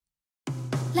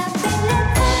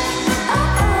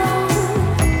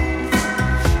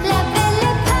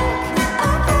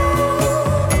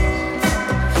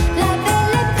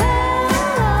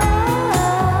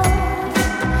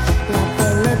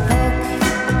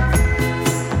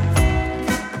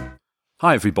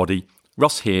Hi everybody,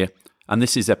 Ross here, and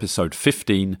this is episode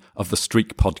 15 of the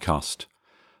Streak podcast.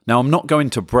 Now, I'm not going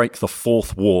to break the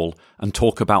fourth wall and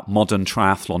talk about modern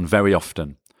triathlon very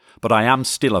often, but I am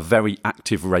still a very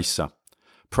active racer,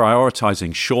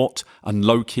 prioritising short and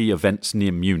low-key events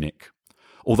near Munich.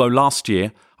 Although last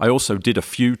year, I also did a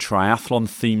few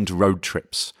triathlon-themed road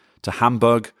trips to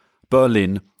Hamburg,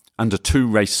 Berlin, and a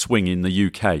 2-race swing in the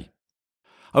UK.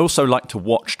 I also like to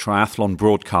watch triathlon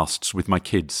broadcasts with my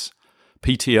kids.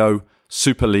 PTO,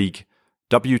 Super League,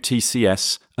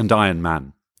 WTCS and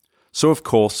Ironman. So of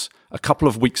course, a couple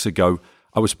of weeks ago,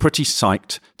 I was pretty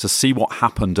psyched to see what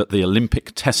happened at the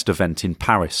Olympic test event in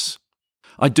Paris.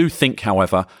 I do think,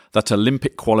 however, that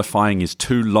Olympic qualifying is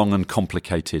too long and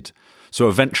complicated, so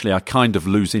eventually I kind of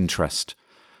lose interest,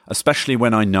 especially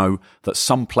when I know that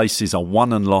some places are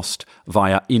won and lost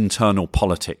via internal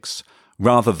politics,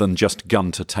 rather than just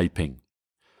gun to taping.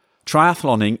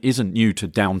 Triathloning isn't new to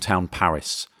downtown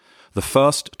Paris. The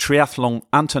first Triathlon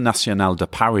International de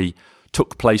Paris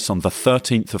took place on the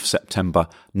 13th of September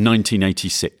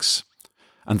 1986,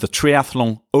 and the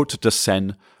Triathlon Haute de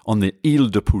Seine on the Ile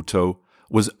de Puteaux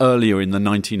was earlier in the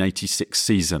 1986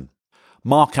 season.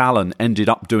 Mark Allen ended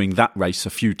up doing that race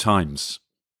a few times.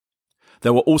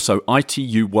 There were also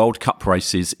ITU World Cup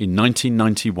races in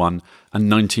 1991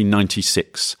 and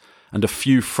 1996, and a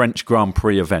few French Grand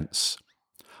Prix events.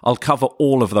 I'll cover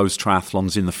all of those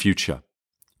triathlons in the future.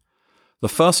 The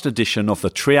first edition of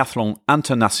the Triathlon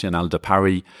International de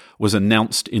Paris was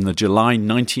announced in the July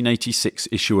 1986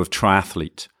 issue of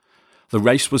Triathlete. The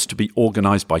race was to be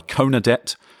organised by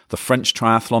Conadet, the French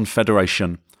Triathlon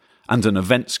Federation, and an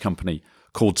events company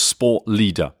called Sport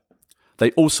Leader. They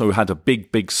also had a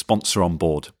big sponsor on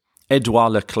board,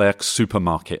 Edouard Leclerc's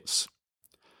supermarkets.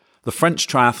 The French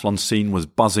triathlon scene was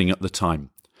buzzing at the time.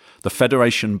 The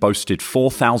federation boasted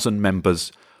 4,000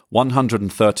 members,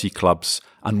 130 clubs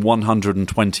and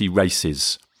 120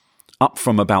 races, up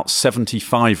from about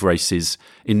 75 races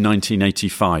in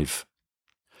 1985.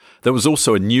 There was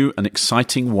also a new and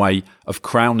exciting way of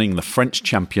crowning the French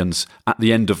champions at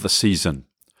the end of the season.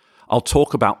 I'll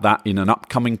talk about that in an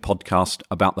upcoming podcast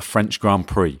about the French Grand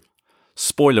Prix.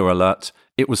 Spoiler alert,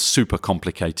 it was super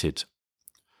complicated.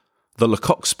 The Le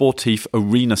Coq Sportif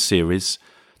Arena Series,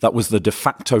 that was the de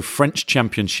facto French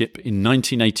championship in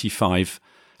 1985,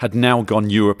 had now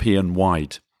gone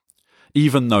European-wide,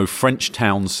 even though French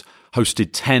towns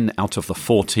hosted 10 out of the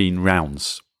 14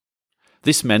 rounds.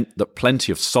 This meant that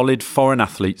plenty of solid foreign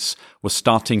athletes were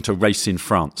starting to race in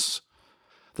France.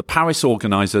 The Paris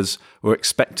organisers were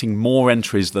expecting more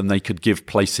entries than they could give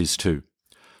places to.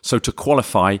 So to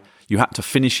qualify, you had to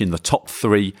finish in the top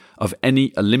 3 of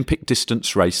any Olympic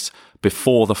distance race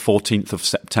before the 14th of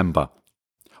September.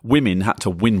 Women had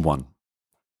to win one.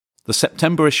 The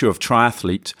September issue of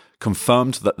Triathlete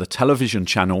confirmed that the television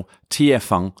channel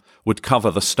TF1 would cover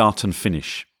the start and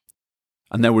finish,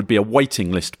 and there would be a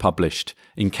waiting list published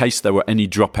in case there were any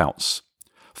dropouts.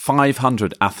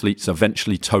 500 athletes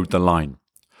eventually towed the line.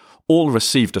 All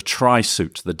received a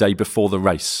tri-suit the day before the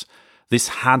race. This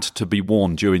had to be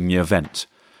worn during the event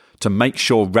to make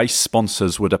sure race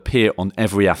sponsors would appear on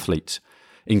every athlete,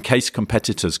 in case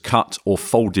competitors cut or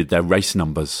folded their race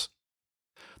numbers.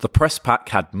 The press pack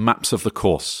had maps of the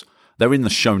course. They're in the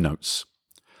show notes.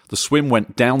 The swim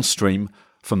went downstream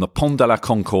from the Pont de la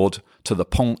Concorde to the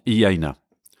Pont Iéna,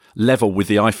 level with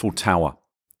the Eiffel Tower.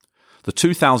 The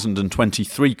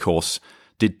 2023 course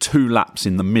did 2 laps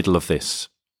in the middle of this.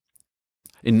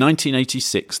 In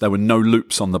 1986, there were no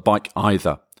loops on the bike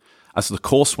either, as the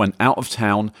course went out of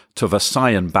town to Versailles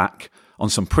and back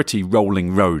on some pretty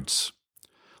rolling roads.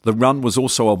 The run was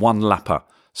also a one-lapper,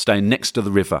 staying next to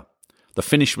the river. The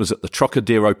finish was at the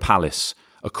Trocadero Palace,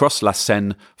 across La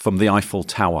Seine from the Eiffel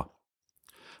Tower.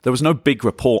 There was no big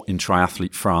report in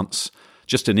Triathlete France,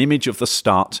 just an image of the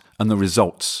start and the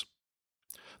results.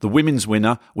 The women's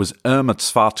winner was Irma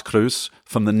Zwartkruis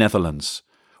from the Netherlands,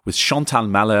 with Chantal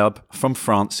Malherbe from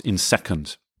France in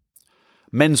second.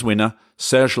 Men's winner,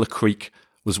 Serge Lecric,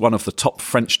 was one of the top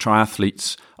French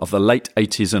triathletes of the late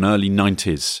 80s and early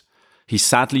 90s. He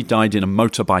sadly died in a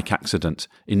motorbike accident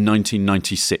in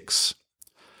 1996.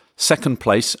 Second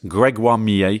place, Grégoire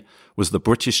Millet, was the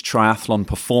British Triathlon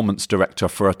Performance Director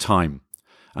for a time,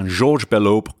 and Georges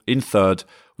Belaubre, in third,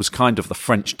 was kind of the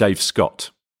French Dave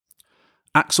Scott.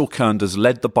 Axel Koenders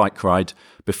led the bike ride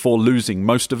before losing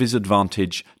most of his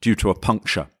advantage due to a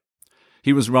puncture.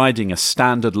 He was riding a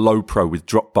standard low pro with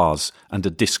drop bars and a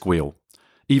disc wheel,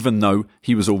 even though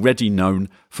he was already known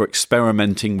for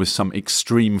experimenting with some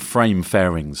extreme frame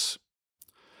fairings.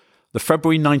 The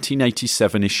February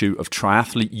 1987 issue of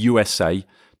Triathlete USA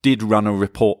did run a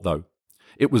report though.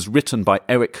 It was written by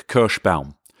Eric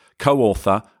Kirschbaum,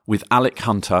 co-author with Alec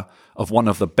Hunter of one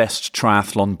of the best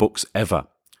triathlon books ever,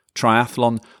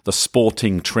 Triathlon, the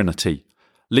Sporting Trinity.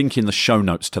 Link in the show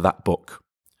notes to that book.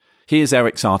 Here's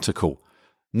Eric's article.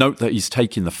 Note that he's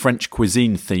taking the French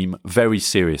cuisine theme very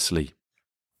seriously.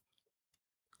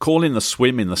 Calling the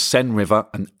swim in the Seine River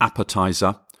an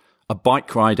appetizer, a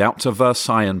bike ride out to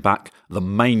Versailles and back, the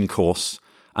main course,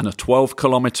 and a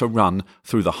 12-kilometre run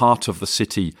through the heart of the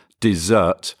city,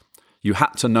 dessert, you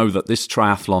had to know that this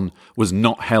triathlon was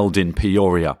not held in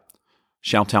Peoria.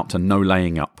 Shout out to No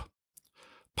Laying Up.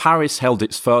 Paris held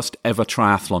its first ever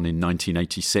triathlon in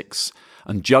 1986,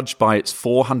 and judged by its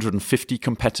 450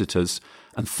 competitors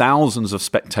and thousands of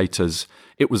spectators,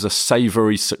 it was a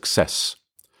savoury success.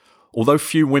 Although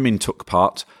few women took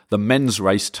part, the men's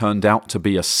race turned out to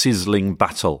be a sizzling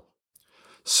battle.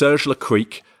 Serge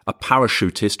Lecreek, a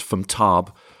parachutist from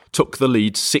Tarbes, took the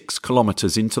lead 6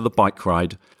 kilometres into the bike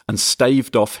ride and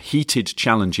staved off heated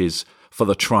challenges for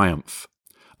the triumph.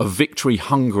 Of victory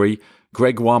hungry,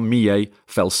 Grégoire Millet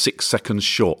fell 6 seconds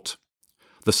short.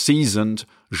 The seasoned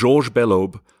Georges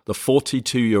Bellaube, the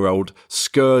 42-year-old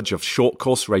scourge of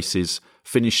short-course races,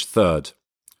 finished third.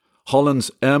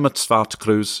 Holland's Irma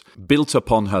Zwartkruis built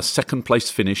upon her second-place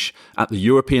finish at the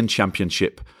European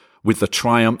Championship with the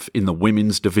triumph in the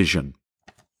women's division.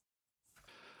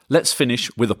 Let's finish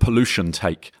with a pollution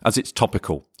take, as it's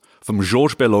topical, from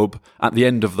Georges Bellaube at the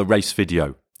end of the race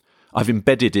video. I've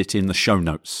embedded it in the show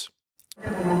notes.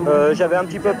 J'avais un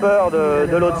petit peu peur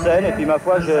de l'eau de Seine et puis ma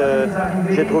foi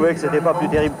j'ai trouvé que c'était pas plus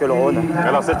terrible que le Rhône.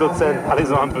 Alors cette eau de Seine,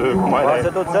 parlez-en un peu.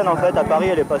 Cette eau de Seine en fait à Paris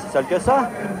elle est pas si sale que ça.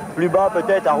 Plus bas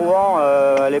peut-être à Rouen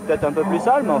elle est peut-être un peu plus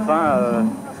sale, mais enfin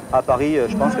à Paris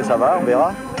je pense que ça va, on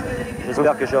verra.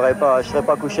 J'espère que je serai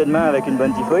pas couché demain avec une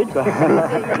bonne typhoïde quoi.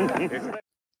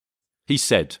 He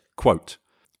said, quote,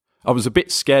 I was a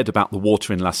bit scared about the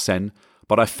water in La Seine,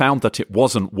 but I found that it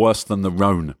wasn't worse than the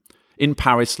Rhône. In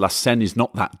Paris, La Seine is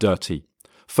not that dirty.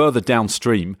 Further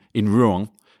downstream, in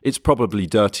Rouen, it's probably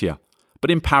dirtier.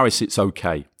 But in Paris, it's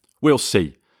okay. We'll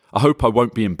see. I hope I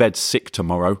won't be in bed sick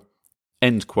tomorrow.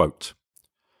 End quote.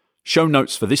 Show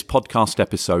notes for this podcast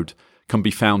episode can be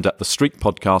found at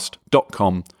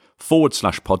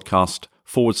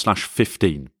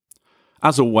thestreakpodcast.com/podcast/15.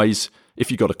 As always,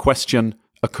 if you've got a question,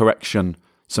 a correction,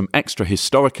 some extra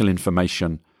historical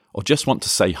information, or just want to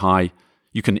say hi,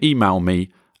 you can email me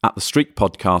at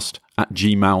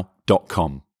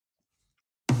thestreakpodcast@gmail.com.